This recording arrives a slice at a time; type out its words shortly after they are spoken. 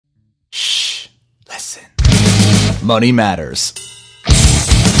Money Matters.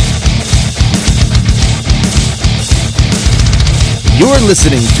 You're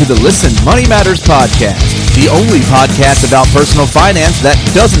listening to the Listen Money Matters podcast, the only podcast about personal finance that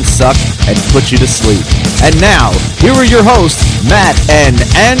doesn't suck and put you to sleep. And now, here are your hosts, Matt and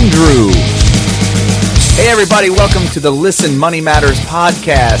Andrew. Hey everybody, welcome to the Listen Money Matters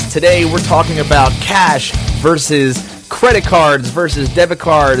podcast. Today we're talking about cash versus credit cards versus debit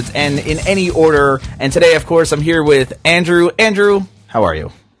cards, and in any order. And today, of course, I'm here with Andrew. Andrew, how are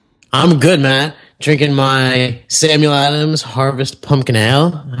you? I'm good, Matt. Drinking my Samuel Adams Harvest Pumpkin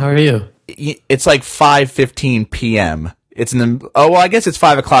Ale. How are you? It's like 5:15 p.m. It's in the I guess it's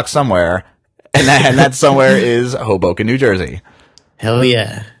 5 o'clock somewhere, and that somewhere is Hoboken, New Jersey. Hell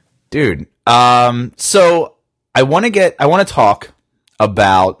yeah, dude. So I want to talk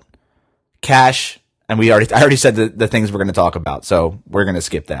about cash, and I already said the things we're going to talk about, so we're going to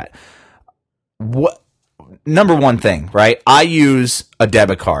skip that. Number one thing, right? I use a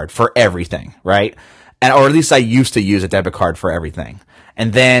debit card for everything, right? Or at least I used to use a debit card for everything.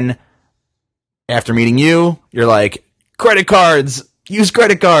 And then after meeting you, you're like, credit cards, use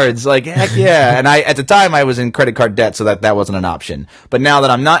credit cards. Like, heck yeah. And at the time I was in credit card debt, so that wasn't an option. But now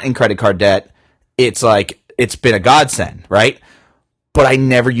that I'm not in credit card debt, it's like, it's been a godsend, right? But I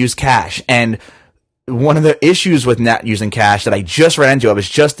never use cash. And one of the issues with not using cash that I just ran into, I was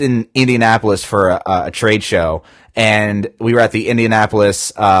just in Indianapolis for a trade show, and we were at the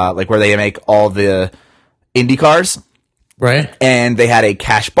Indianapolis, where they make all the Indy cars. Right. And they had a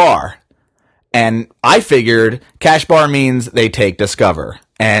cash bar. And I figured cash bar means they take Discover.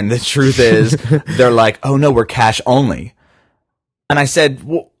 And the truth is, they're like, oh no, we're cash only. And I said,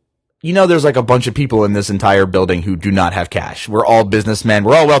 well, there's like a bunch of people in this entire building who do not have cash. We're all businessmen.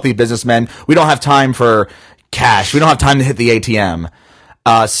 We're all wealthy businessmen. We don't have time for cash. We don't have time to hit the ATM.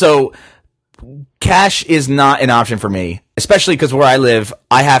 So cash is not an option for me, especially because where I live,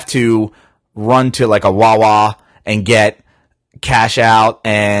 I have to run to like a Wawa and get cash out,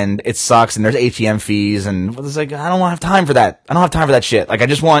 and it sucks. And there's ATM fees, and it's like, I don't have time for that. I don't have time for that shit. Like, I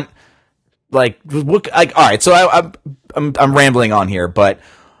just want all right. So I'm rambling on here, but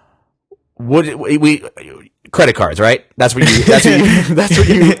we credit cards, right? That's what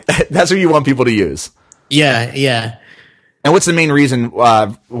you want people to use. Yeah, yeah. And what's the main reason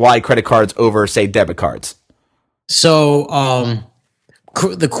why credit cards over, say, debit cards? So,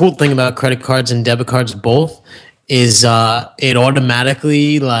 the cool thing about credit cards and debit cards both is it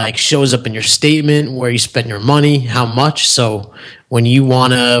automatically shows up in your statement where you spend your money, how much. So when you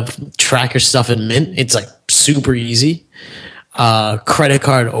want to track your stuff in Mint, it's like super easy. Credit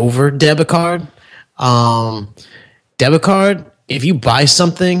card over debit card. Debit card, if you buy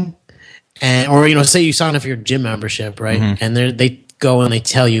something or say you sign up for your gym membership, right? Mm-hmm. And they go and they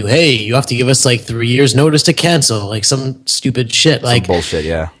tell you, hey, you have to give us 3 years notice to cancel, some stupid shit. Some bullshit,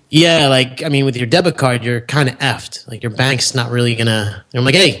 yeah. Yeah, with your debit card, you're kind of effed. Your bank's not really gonna, I'm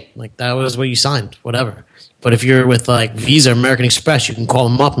like, hey, that was what you signed, whatever. But if you're with Visa, American Express, you can call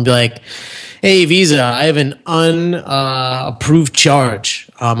them up and be like, hey, Visa, I have an unapproved charge.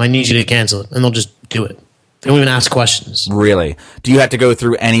 I need you to cancel it. And they'll just do it. They don't even ask questions. Really? Do you have to go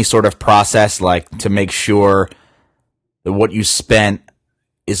through any sort of process, to make sure that what you spent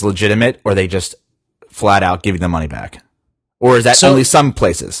is legitimate, or they just flat out give you the money back? Or is that only some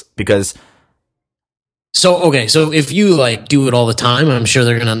places? Because... So if you do it all the time, I'm sure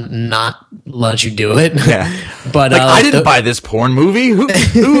they're gonna not let you do it. Yeah, but I didn't buy this porn movie. Who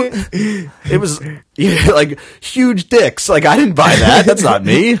it was huge dicks. I didn't buy that. That's not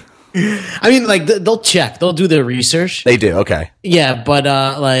me. I mean, they'll check. They'll do their research. They do. Okay. Yeah, but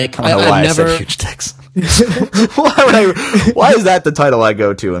I don't know why I said huge dicks. Why is that the title I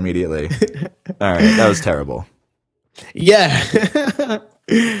go to immediately? All right, that was terrible. Yeah.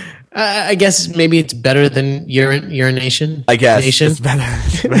 I guess maybe it's better than urination. I guess it's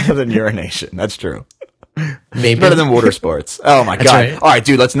better than urination. That's true. Maybe better than water sports. Oh my god! Right. All right,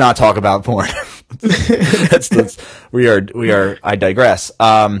 dude, let's not talk about porn. We are. I digress.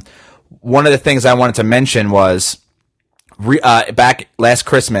 One of the things I wanted to mention was back last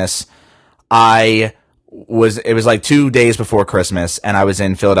Christmas. It was 2 days before Christmas, and I was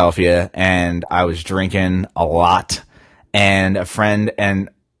in Philadelphia, and I was drinking a lot. And a friend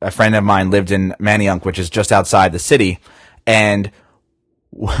of mine lived in Manayunk, which is just outside the city, and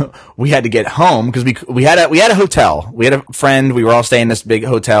we had to get home because we had a hotel. We had a friend. We were all staying in this big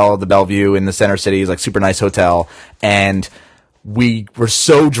hotel, the Bellevue in the center city. It's super nice hotel, and we were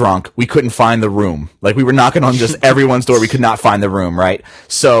so drunk we couldn't find the room. We were knocking on just everyone's door. We could not find the room. Right,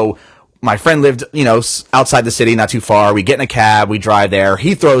 so. My friend lived, outside the city, not too far. We get in a cab, we drive there.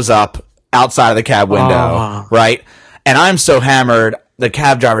 He throws up outside of the cab window, right? And I'm so hammered, the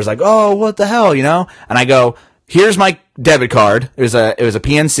cab driver's like, "Oh, what the hell," you know? And I go, "Here's my debit card." It was a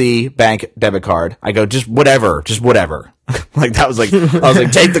PNC Bank debit card. I go, just whatever. Like I was like,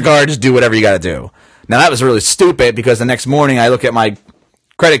 take the card, just do whatever you got to do. Now that was really stupid because the next morning I look at my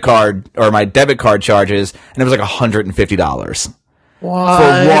credit card or my debit card charges and it was like $150 for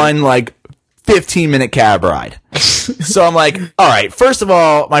one like 15-minute cab ride. So I'm like, all right, first of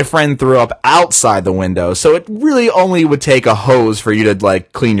all, my friend threw up outside the window, so it really only would take a hose for you to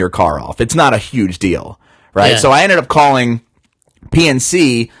like clean your car off. It's not a huge deal, right? Yeah. So I ended up calling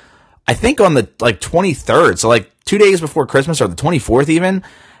PNC, I think on the like 23rd, so like 2 days before Christmas or the 24th even,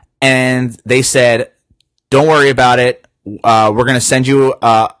 and they said, don't worry about it. We're going to send you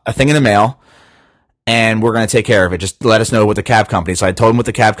a thing in the mail, and we're going to take care of it. Just let us know what the cab company. So I told them what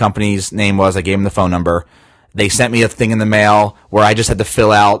the cab company's name was. I gave them the phone number. They sent me a thing in the mail where I just had to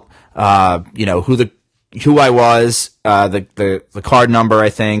fill out, who I was, the card number, I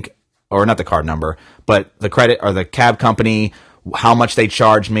think, or not the card number, but the credit or the cab company, how much they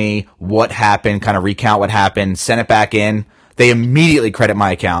charged me, what happened, kind of recount what happened, send it back in. They immediately credit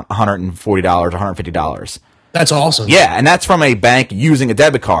my account $140, $150. That's awesome. Yeah, and that's from a bank using a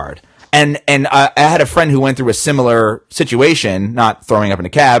debit card. And I had a friend who went through a similar situation, not throwing up in a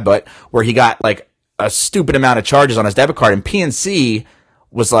cab, but where he got like a stupid amount of charges on his debit card, and PNC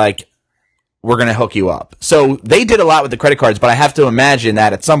was like, we're going to hook you up. So they did a lot with the credit cards, but I have to imagine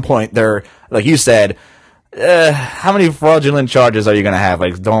that at some point they're, like you said, how many fraudulent charges are you going to have?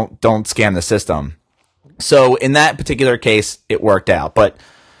 Like, don't scam the system. So in that particular case, it worked out. But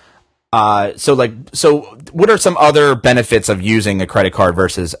so what are some other benefits of using a credit card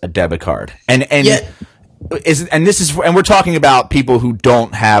versus a debit card? And we're talking about people who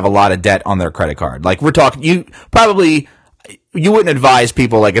don't have a lot of debt on their credit card. Like we're talking, you wouldn't advise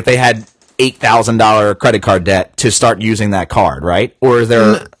people like if they had $8,000 credit card debt to start using that card, right? Or is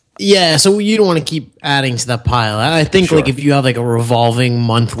there? Yeah, so you don't want to keep adding to that pile. I think like if you have like a revolving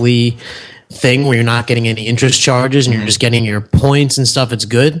monthly thing where you're not getting any interest charges and you're just getting your points and stuff, it's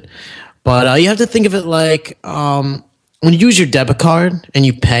good. But you have to think of it like when you use your debit card and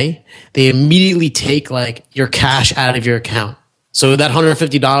you pay, they immediately take like your cash out of your account. So that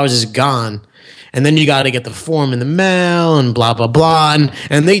 $150 is gone. And then you got to get the form in the mail and blah, blah, blah.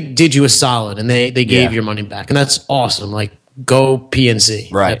 And they did you a solid and they gave your money back. And that's awesome. Like, go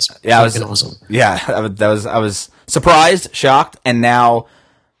PNC. Right. That's fucking awesome. Yeah. I was surprised, shocked, and now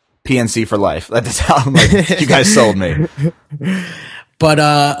PNC for life. That's how I'm like, you guys sold me. But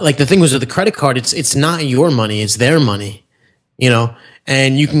like the thing was with the credit card, it's not your money, it's their money, you know,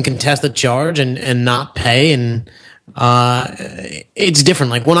 and you can contest the charge and not pay, and it's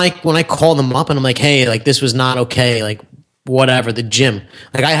different. Like when I call them up and I'm like, hey, like this was not okay, like whatever, the gym,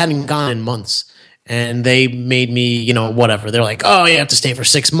 like I hadn't gone in months. And they made me, you know, whatever. They're like, oh, you have to stay for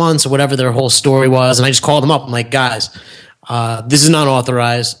 6 months or whatever their whole story was. And I just called them up. I'm like, guys, this is not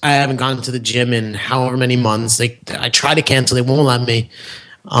authorized. I haven't gone to the gym in however many months. I try to cancel. They won't let me.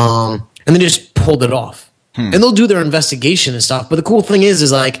 And they just pulled it off. And they'll do their investigation and stuff. But the cool thing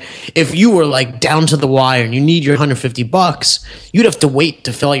is like, if you were like down to the wire and you need your $150, you'd have to wait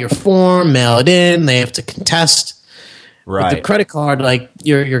to fill out your form, mail it in. They have to contest. Right. With the credit card, like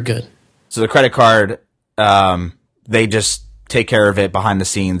you're good. So the credit card, they just take care of it behind the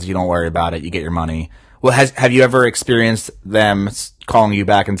scenes. You don't worry about it. You get your money. Well, have you ever experienced them calling you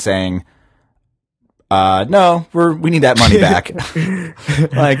back and saying, no, we need that money back?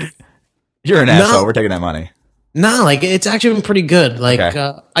 Like, you're an asshole. We're taking that money. No, like it's actually been pretty good. Like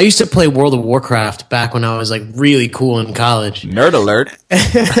I used to play World of Warcraft back when I was like really cool in college. Nerd alert.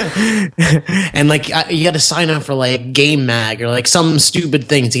 And like you had to sign up for like Game Mag or like some stupid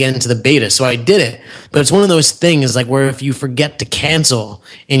thing to get into the beta. So I did it. But it's one of those things like where if you forget to cancel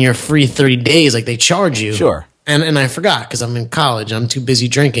in your free 30 days, like they charge you. Sure. And I forgot because I'm in college. I'm too busy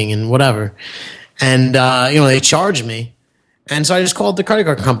drinking and whatever. And they charged me. And so I just called the credit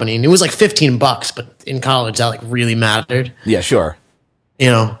card company, and it was like $15, but in college that like really mattered. Yeah, sure. You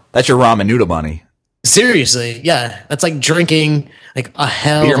know, that's your ramen noodle money. Seriously, yeah, that's like drinking like a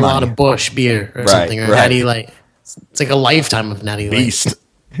hell of a lot of Bush beer or something, or Natty Light. It's like a lifetime of Natty Light. Beast.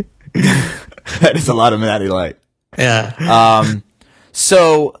 That is a lot of Natty Light. Yeah.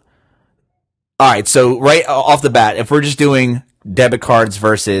 So, all right. So right off the bat, if we're just doing debit cards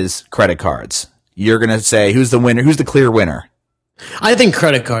versus credit cards, you're gonna say who's the winner? Who's the clear winner? I think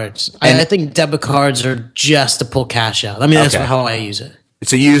credit cards. I think debit cards are just to pull cash out. I mean, that's how I use it.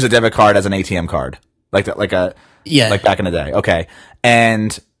 So you use a debit card as an ATM card, like back in the day. Okay,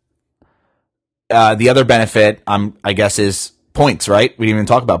 and the other benefit, I guess, is points. Right? We didn't even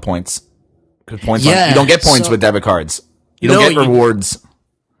talk about points. 'Cause points Yeah, you don't get points so- with debit cards. You don't No, get rewards.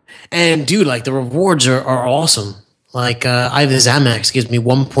 And dude, like the rewards are awesome. Like I have this Amex gives me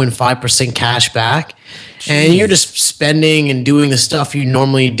 1.5% cash back, and you're just spending and doing the stuff you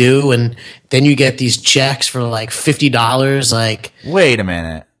normally do, and then you get these checks for like $50. Like, Wait a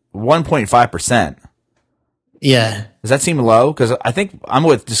minute. 1.5%. yeah. Does that seem low? Because I think I'm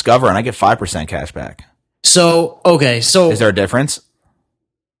with Discover and I get 5% cash back. So okay, so Is there a difference?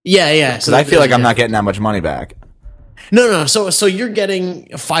 yeah. So Because I feel like I'm yeah. not getting that much money back. No. So you're getting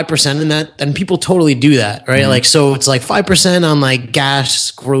 5% in that, and people totally do that, right? Like, so it's like 5% on like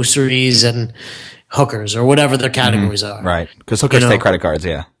gas, groceries, and hookers or whatever their categories are. Right. Because hookers You know. take credit cards,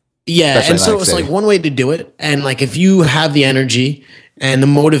 yeah. Yeah, Especially and so Atlantic it's City. like one way to do it. And like if you have the energy and the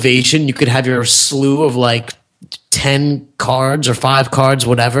motivation, you could have your slew of like 10 cards or 5 cards,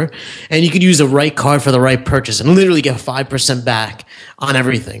 whatever, and you could use the right card for the right purchase and literally get 5% back on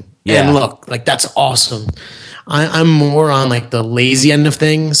everything. Yeah. And look, like that's awesome. I'm more on like the lazy end of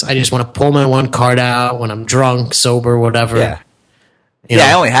things. I just want to pull my one card out when I'm drunk, sober, whatever. Yeah. You Yeah,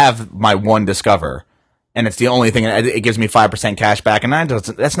 I know? only have my one Discover, and it's the only thing. It gives me 5% cash back, and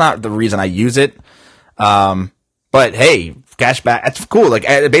that's not the reason I use it. But hey, cash back, that's cool. Like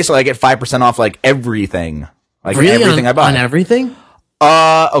basically, I get 5% off like everything, like Really everything I buy. on everything?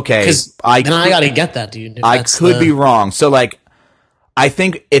 Okay, Because then I got to get that, dude. If I that's could the- be wrong. So like, I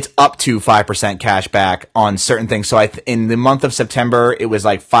think it's up to 5% cash back on certain things. So in the month of September, it was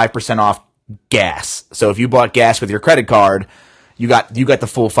like 5% off gas. So if you bought gas with your credit card, you got the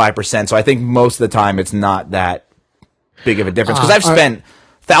full 5%. So I think most of the time it's not that big of a difference because I've spent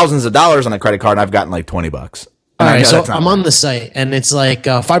thousands of dollars on a credit card and I've gotten like $20. All And I right, know so that's not I'm on the site and it's like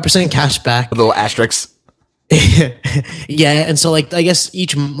 5% cash back. a little asterisk. Yeah, and so like I guess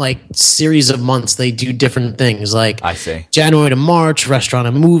each like series of months they do different things. Like I see. January to March, restaurant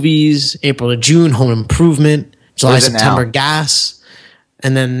and movies. April to June, home improvement. July, Where's it September, now? gas.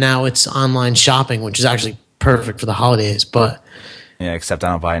 And then now it's online shopping, which is actually perfect for the holidays. But Yeah, except I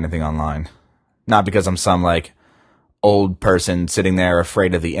don't buy anything online. Not because I'm some like old person sitting there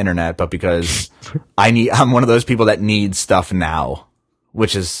afraid of the internet, but because I'm one of those people that needs stuff now,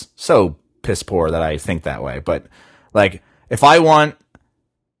 which is so piss poor that I think that way. But like if I want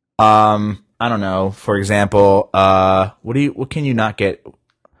I don't know, for example, what can you not get,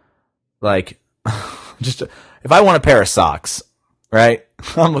 like just if I want a pair of socks, right?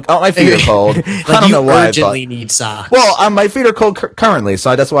 My feet are cold. like I don't you know why I urgently need socks. well, my feet are cold currently,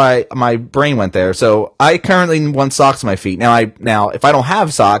 so that's why my brain went there. So I currently want socks on my feet. Now, if I don't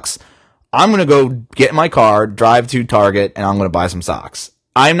have socks, I'm gonna go get in my car, drive to Target, and I'm gonna buy some socks.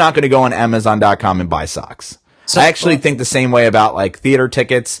 I'm not gonna go on Amazon.com and buy socks. So- I actually think the same way about like theater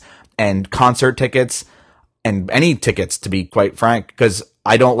tickets and concert tickets and any tickets, to be quite frank, because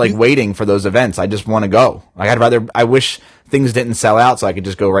I don't like waiting for those events. I just want to go. Like I wish things didn't sell out so I could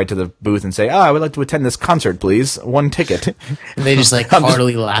just go right to the booth and say, "Oh, I would like to attend this concert, please. One ticket." And they just like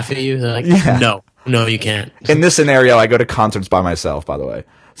heartily laugh at you. They're like, no, you can't. In this scenario, I go to concerts by myself, by the way.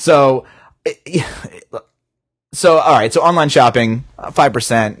 So all right. So online shopping,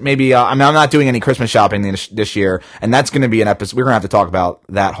 5%. Maybe I'm not doing any Christmas shopping this year, and that's going to be an episode. We're going to have to talk about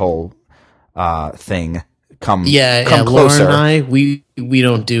that whole thing. Come Laura closer. and I, we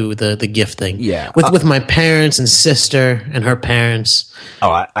don't do the gift thing. Yeah. with my parents and sister and her parents.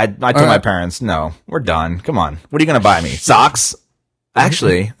 Oh, I told my parents, no, we're done. Come on. What are you going to buy me? Socks?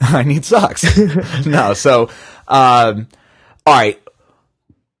 Actually, I need socks. No. So, all right.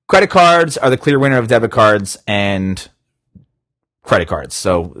 Credit cards are the clear winner of debit cards and credit cards.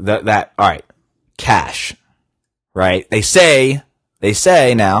 So that all right. Cash, right? They say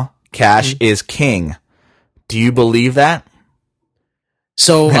now cash is king. Do you believe that?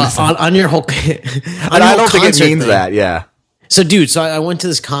 So on your whole, And I don't think it means that. Yeah. So, dude, I went to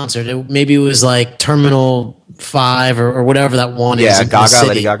this concert. Maybe it was like Terminal 5 or whatever that one is. Yeah. in the Gaga, city.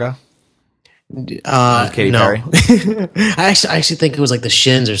 Lady Gaga. no. Katy Perry. I actually think it was like the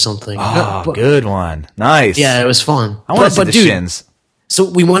Shins or something. Oh, But- good one. Nice. Yeah, it was fun. I want to see But the dude, Shins. So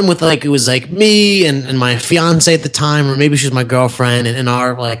we went with like, it was like me and my fiance at the time, or maybe she was my girlfriend and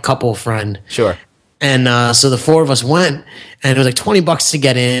our like couple friend. Sure. And so the four of us went, and it was like $20 to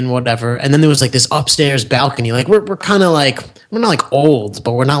get in, whatever. And then there was like this upstairs balcony. Like we're kind of like, we're not like old,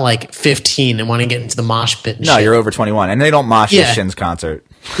 but we're not like 15 and want to get into the mosh pit. And No, shit. you're over 21, and they don't mosh Yeah. the Shins concert.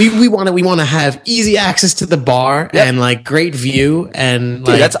 We want to have easy access to the bar and like great view and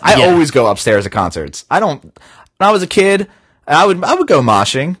Dude, like I always go upstairs at concerts. I don't. When I was a kid, I would go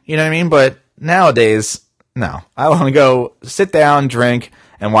moshing. You know what I mean? But nowadays, no. I want to go sit down, drink,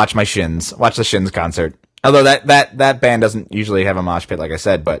 and watch the Shins concert. Although that band doesn't usually have a mosh pit, like I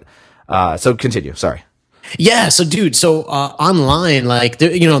said, but So continue. Sorry. Yeah, so dude, online, like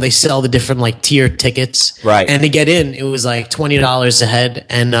they sell the different like tier tickets, Right? And to get in, it was like $20 a head,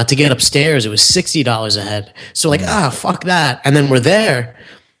 and to get upstairs, it was $60 a head. So like, fuck that. And then we're there,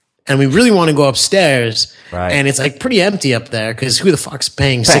 and we really want to go upstairs, right? And it's like pretty empty up there because who the fuck's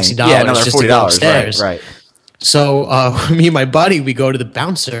paying $60 just to go upstairs? Right. So me and my buddy, we go to the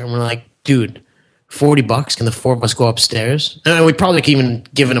bouncer, and we're like, dude, $40, can the four of us go upstairs? And we probably could even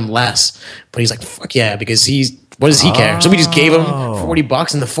given him less, but he's like, fuck yeah, because what does he care? So we just gave him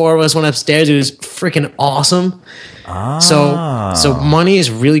 $40 and the four of us went upstairs. It was freaking awesome. So money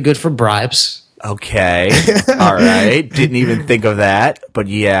is really good for bribes. Okay. All right. Didn't even think of that, but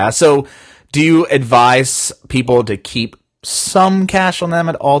yeah. So do you advise people to keep some cash on them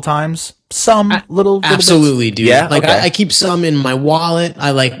at all times? Some little absolutely, bits? Dude. Yeah, like okay. I keep some in my wallet.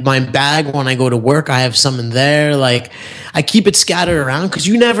 I like my bag when I go to work. I have some in there. Like I keep it scattered around because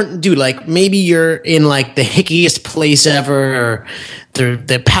you never, dude. Like maybe you're in like the hickiest place ever, or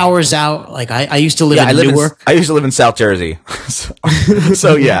the power's out. Like I used to live in Newark. I used to live in South Jersey,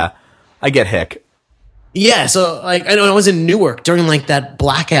 so yeah, I get hick. Yeah, so like I know I was in Newark during like that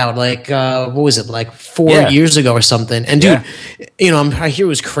blackout, like what was it, like 4 years ago or something? And dude, I hear it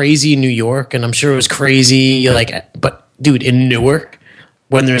was crazy in New York, and I'm sure it was crazy. Like, but dude, in Newark,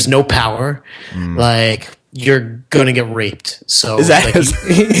 when there's no power, like you're gonna get raped. So is that is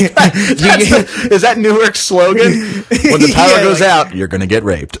that Newark's slogan? When the power goes out, you're gonna get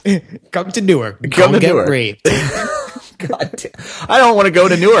raped. Come to Newark. Come get Newark. Raped. God damn. I don't want to go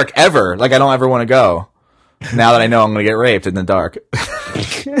to Newark ever. Like I don't ever want to go. Now that I know I'm going to get raped in the dark.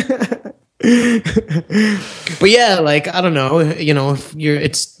 But yeah, like, I don't know, if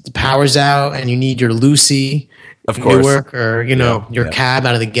the power's out and you need your Lucy, of course, Newark, or, your cab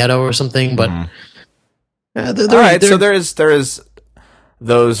out of the ghetto or something. But all right. So there is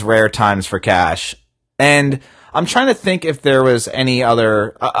those rare times for cash. And I'm trying to think if there was any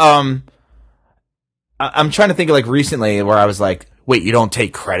other, I'm trying to think of like recently where I was like, wait, you don't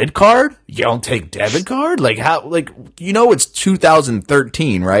take credit card? You don't take debit card? Like how? Like it's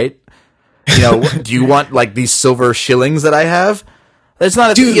 2013, right? Do you want like these silver shillings that I have? That's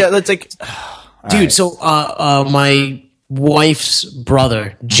not a dude. Yeah, that's like, dude. Right. So, my wife's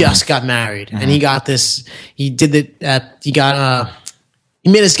brother just got married, and he got this. He did it at. He got.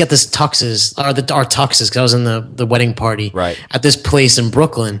 He made us get this tuxes, or our tuxes, because I was in the wedding party, right, at this place in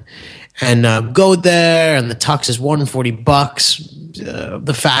Brooklyn. And go there, and the tux is $140.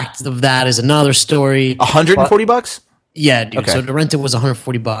 The fact of that is another story. $140? Yeah, dude. Okay. So to rent it was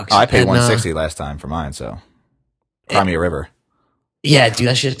 $140. I paid $160 last time for mine. So, Crimea River. Yeah, dude,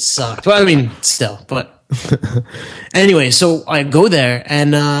 that shit sucked. Well, I mean, still, but anyway. So I go there,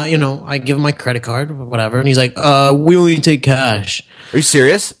 and I give him my credit card, or whatever, and he's like, "We only take cash." Are you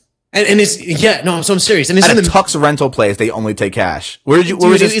serious? And it's so I'm serious. And it's at a tux rental place, they only take cash. Where did you?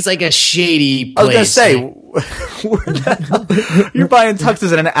 Where dude, was it's like a shady place. I was gonna say, you're buying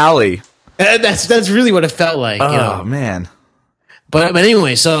tuxes in an alley. That's really what it felt like. Oh man. But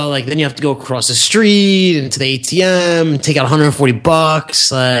anyway, so like then you have to go across the street into the ATM, and take out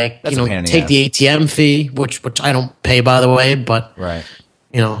 $140. Like take the ATM fee, which I don't pay, by the way. But right,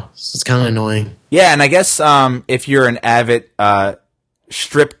 so it's kind of annoying. Yeah, and I guess if you're an avid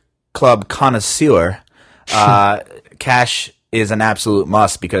strip club connoisseur, cash is an absolute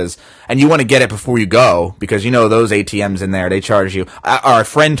must and you want to get it before you go because those ATMs in there, they charge you. Our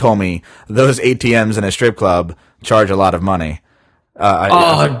friend told me those ATMs in a strip club charge a lot of money.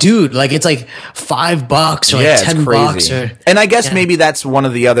 Dude, like it's like $5 or like $10 and I guess maybe that's one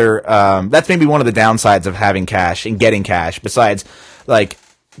of the other that's maybe one of the downsides of having cash and getting cash, besides like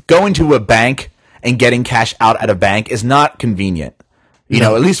going to a bank and getting cash out at a bank is not convenient.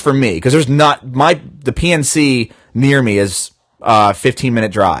 At least for me, because there's not the PNC near me is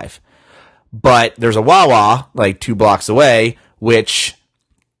 15-minute drive, but there's a Wawa like 2 blocks away, which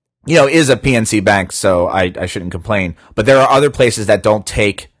is a PNC bank, so I shouldn't complain. But there are other places that don't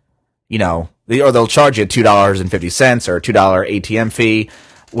take, or they'll charge you $2.50 or $2 ATM fee,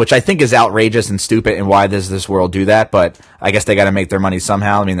 which I think is outrageous and stupid. And why does this world do that? But I guess they got to make their money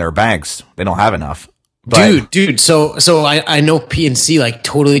somehow. I mean, they're banks; they don't have enough. But, dude. So I know PNC like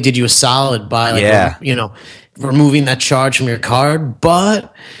totally did you a solid by removing that charge from your card.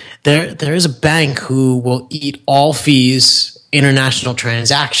 But there is a bank who will eat all fees, international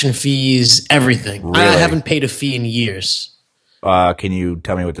transaction fees, everything. Really? I haven't paid a fee in years. Can you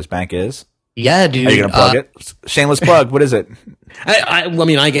tell me what this bank is? Yeah, dude. Are you gonna plug it? Shameless plug. What is it? I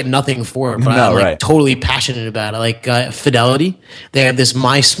mean, I get nothing for it, but I'm totally passionate about it. Like Fidelity, they have this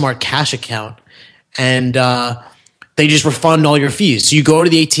My Smart Cash account. And they just refund all your fees. So you go to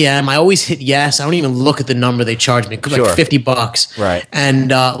the ATM. I always hit yes. I don't even look at the number they charge me. Like Sure. $50, Right.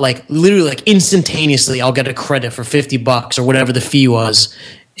 And like literally, like instantaneously, I'll get a credit for $50 or whatever the fee was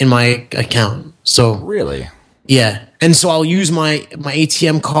in my account. So Really? yeah, and so I'll use my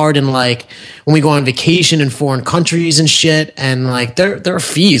ATM card and like when we go on vacation in foreign countries and shit, and like there are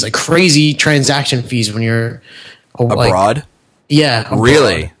fees, like crazy transaction fees when you're like, Abroad? yeah, abroad.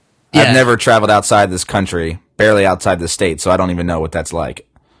 Really? Yeah. I've never traveled outside this country, barely outside the state, so I don't even know what that's like.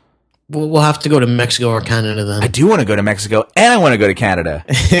 We'll have to go to Mexico or Canada then. I do want to go to Mexico and I want to go to Canada.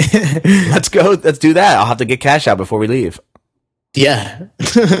 Let's go. Let's do that. I'll have to get cash out before we leave. Yeah.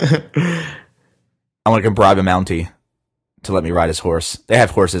 I want to bribe a Mountie to let me ride his horse. They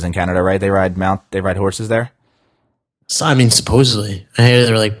have horses in Canada, right? They ride horses there. So, I mean, supposedly, I hear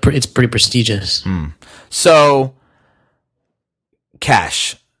they're like it's pretty prestigious. So,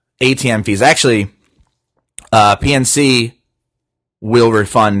 cash, ATM fees. Actually, PNC will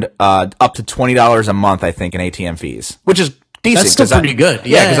refund up to $20 a month, I think, in ATM fees, which is decent. That's still pretty good.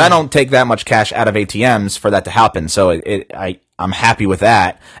 Yeah, because I don't take that much cash out of ATMs for that to happen. So I'm happy with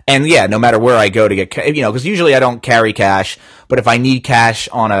that. And yeah, no matter where I go to get, because usually I don't carry cash, but if I need cash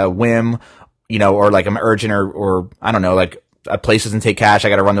on a whim, or like I'm urgent or I don't know, like a place doesn't take cash, I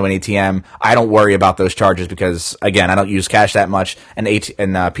got to run to an ATM. I don't worry about those charges because again, I don't use cash that much, and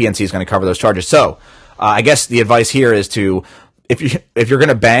PNC is going to cover those charges. So I guess the advice here is to, if you're going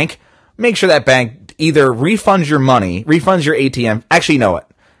to bank, make sure that bank either refunds your ATM. Actually, you know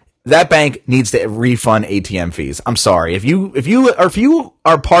what? That bank needs to refund ATM fees. I'm sorry. If you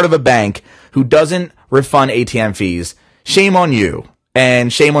are part of a bank who doesn't refund ATM fees, shame on you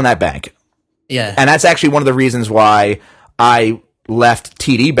and shame on that bank. Yeah. And that's actually one of the reasons why I left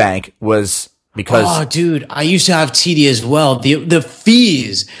TD Bank was because oh, dude, I used to have TD as well. The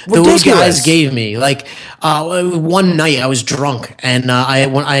fees Ridiculous. those guys gave me, like one night I was drunk and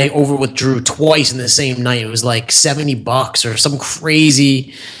I over withdrew twice in the same night. It was like $70 or some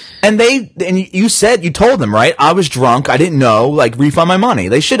crazy. And you told them, right? I was drunk. I didn't know, like, refund my money.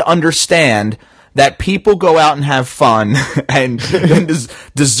 They should understand that people go out and have fun and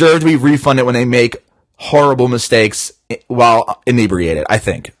deserve to be refunded when they make horrible mistakes while inebriated, I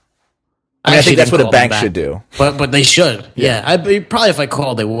think. I think that's what a bank should do. But they should. Yeah. Probably if I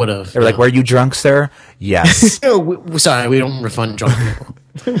called, they would have. They're like, were you drunk, sir? Yes. Sorry, we don't refund drunk people.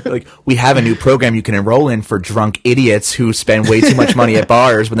 Like, we have a new program you can enroll in for drunk idiots who spend way too much money at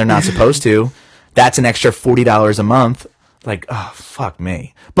bars when they're not supposed to. That's an extra $40 a month. Like, oh, fuck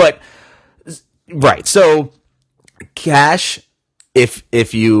me. But, right. So, cash,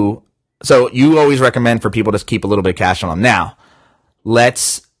 so you always recommend for people to keep a little bit of cash on them. Now,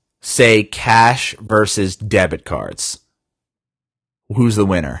 let's say cash versus debit cards. Who's the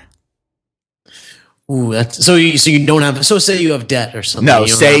winner? Ooh, that's so you don't have. So say you have debt or something. No,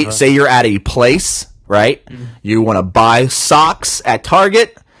 say you're at a place, right? Mm-hmm. You want to buy socks at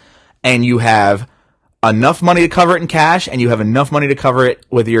Target, and you have enough money to cover it in cash, and you have enough money to cover it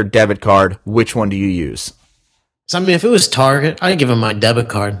with your debit card. Which one do you use? So, I mean, if it was Target, I'd give them my debit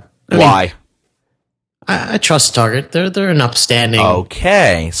card. Why? I trust Target. They're an upstanding.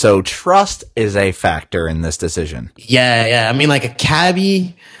 Okay, so trust is a factor in this decision. Yeah. I mean, like a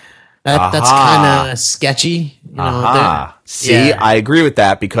cabbie. That's kind of sketchy. See, yeah. I agree with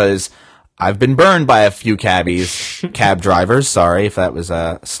that because I've been burned by a few cab drivers. Sorry if that was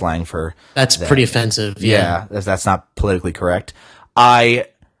a slang for that's that. Pretty offensive. Yeah, that's not politically correct. I've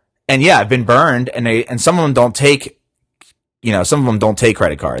been burned, and some of them don't take,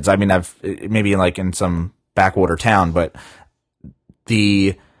 credit cards. I mean, I've maybe like in some backwater town, but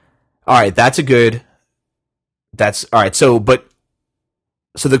all right.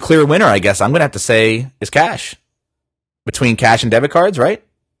 So the clear winner, I guess, I'm going to have to say is cash. Between cash and debit cards, right?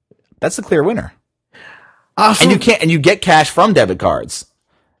 That's the clear winner. And you get cash from debit cards.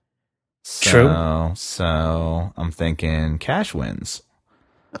 True. So I'm thinking cash wins.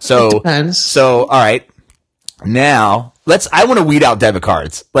 So it depends. So all right. Now, I want to weed out debit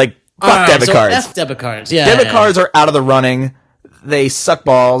cards. Like fuck debit cards. F debit cards. Yeah. Debit cards are out of the running. They suck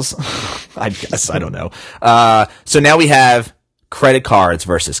balls. I guess I don't know. So now we have credit cards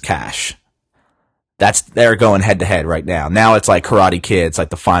versus cash. They're going head to head right now. Now it's like Karate Kid. It's like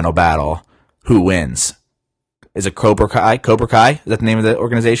the final battle. Who wins? Is it Cobra Kai? Cobra Kai? Is that the name of the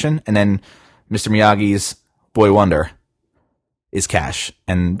organization? And then Mr. Miyagi's Boy Wonder is cash.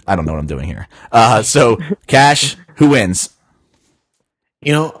 And I don't know what I'm doing here. So cash, who wins?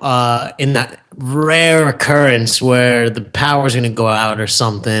 In that rare occurrence where the power's going to go out or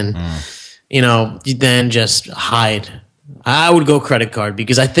something, you then just hide. I would go credit card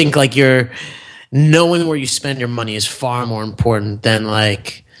because I think like knowing where you spend your money is far more important than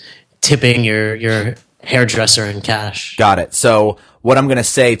like tipping your hairdresser in cash. Got it. So what I'm going to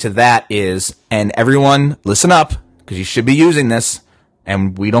say to that is, and everyone listen up, because you should be using this,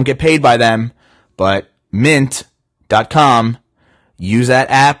 and we don't get paid by them, but mint.com, use that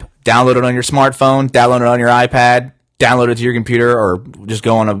app, download it on your smartphone, download it on your iPad, download it to your computer, or just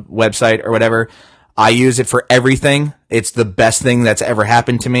go on a website or whatever. I use it for everything. It's the best thing that's ever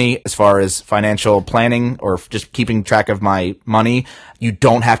happened to me as far as financial planning or just keeping track of my money. You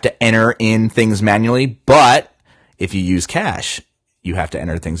don't have to enter in things manually, but if you use cash, you have to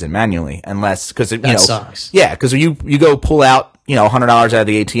enter things in manually, unless, because, sucks. Yeah, because you go pull out, $100 out of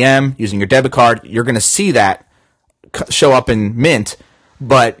the ATM using your debit card, you're going to see that show up in Mint,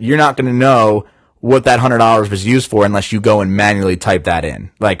 but you're not going to know what that $100 was used for unless you go and manually type that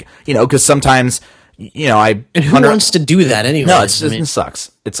in. Like, because sometimes, And who wants to do that anyway? No, it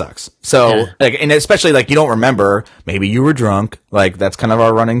sucks. It sucks. So, and especially, you don't remember, maybe you were drunk. That's kind of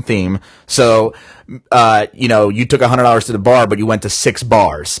our running theme. So, you took $100 to the bar, but you went to 6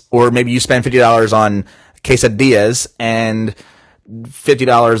 bars. Or maybe you spent $50 on quesadillas and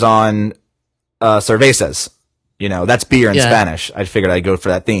 $50 on cervezas. That's beer in Spanish. I figured I'd go for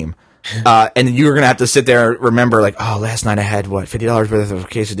that theme. And you were going to have to sit there and remember, last night I had, $50 worth of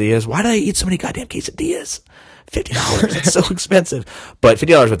quesadillas? Why did I eat so many goddamn quesadillas? $50. That's so expensive. But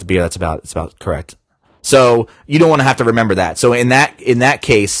 $50 worth of beer, it's about correct. So you don't want to have to remember that. So in that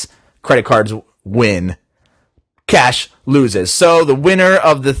case, credit cards win. Cash loses. So the winner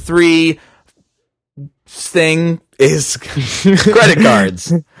of the 3 thing is credit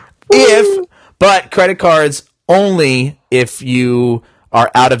cards. But credit cards only if you are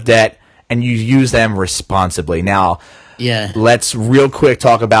out of debt and you use them responsibly. Now, let's real quick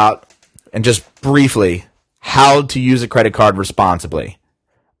talk about, and just briefly, how to use a credit card responsibly.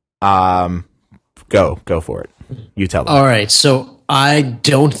 Go for it. You tell them. All right. So I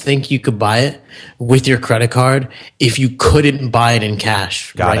don't think you could buy it with your credit card if you couldn't buy it in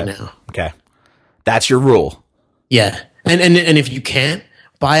cash now. Okay. That's your rule. Yeah. And if you can't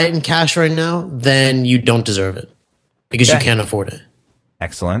buy it in cash right now, then you don't deserve it because you can't afford it.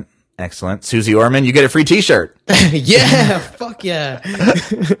 Excellent. Susie Orman, you get a free t-shirt. Yeah. Fuck yeah.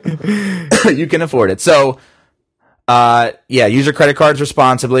 You can afford it. So, use your credit cards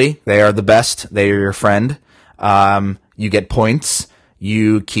responsibly. They are the best. They are your friend. You get points.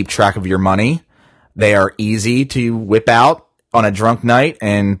 You keep track of your money. They are easy to whip out on a drunk night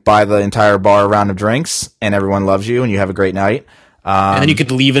and buy the entire bar a round of drinks, and everyone loves you and you have a great night. And then you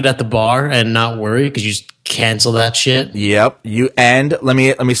could leave it at the bar and not worry because you just cancel that shit. Yep. And let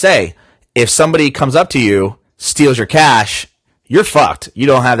me say, if somebody comes up to you, steals your cash, you're fucked. You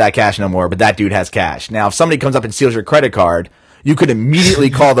don't have that cash no more, but that dude has cash. Now, if somebody comes up and steals your credit card, you could immediately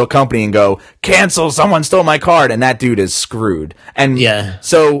call the company and go, cancel, someone stole my card, and that dude is screwed. And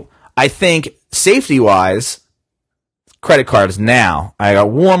so I think safety-wise, credit cards now. I got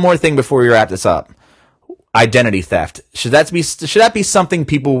one more thing before we wrap this up. Identity theft. Should that be something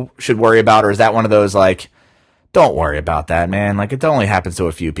people should worry about, or is that one of those don't worry about that, man? It only happens to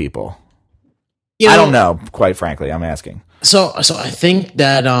a few people. I don't know, quite frankly. I'm asking. So I think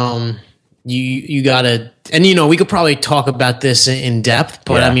that you gotta, and we could probably talk about this in depth,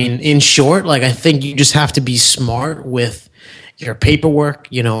 but I mean, in short, I think you just have to be smart with your paperwork.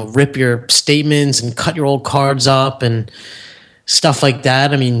 Rip your statements and cut your old cards up and stuff like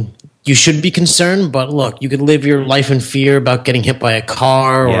that. I mean, you should be concerned, but look, you could live your life in fear about getting hit by a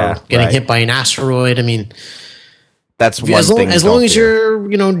car or getting hit by an asteroid. I mean, that's one thing. As long as you're,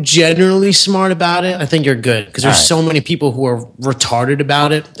 generally smart about it, I think you're good because there's so many people who are retarded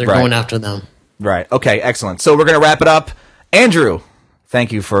about it. They're going after them. Right. Okay. Excellent. So we're going to wrap it up. Andrew,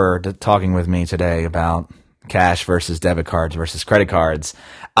 thank you for talking with me today about cash versus debit cards versus credit cards.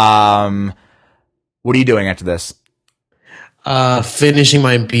 What are you doing after this? Finishing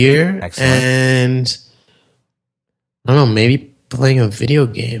my beer. Excellent. And I don't know, maybe playing a video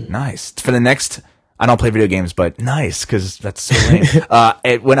game. Nice. For the next, I don't play video games, but nice, because that's so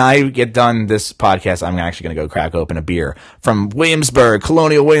lame. When I get done this podcast, I'm actually going to go crack open a beer from Williamsburg,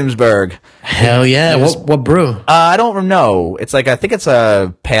 Colonial Williamsburg. Hell yeah. What brew? I don't know. It's I think it's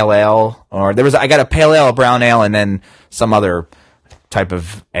a pale ale, or I got a pale ale, a brown ale, and then some other type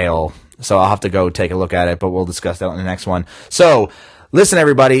of ale. So I'll have to go take a look at it, but we'll discuss that in the next one. So listen,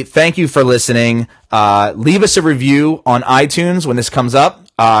 everybody, thank you for listening. Leave us a review on iTunes when this comes up,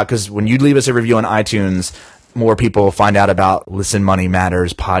 because when you leave us a review on iTunes, more people find out about Listen Money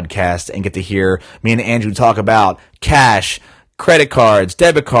Matters podcast and get to hear me and Andrew talk about cash, credit cards,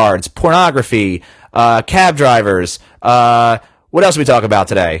 debit cards, pornography, cab drivers. What else did we talk about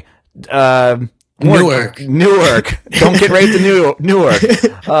today? Newark. Don't get raped in Newark.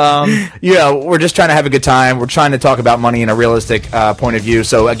 We're just trying to have a good time. We're trying to talk about money in a realistic point of view.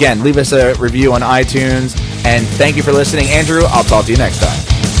 So again, leave us a review on iTunes, and thank you for listening. Andrew, I'll talk to you next time.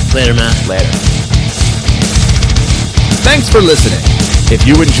 Later, Matt. Later. Thanks for listening. If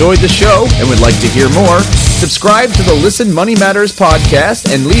you enjoyed the show and would like to hear more, subscribe to the Listen Money Matters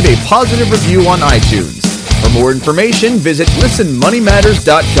podcast and leave a positive review on iTunes. For more information, visit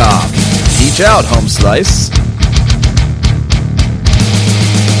listenmoneymatters.com. Teach out, home slice.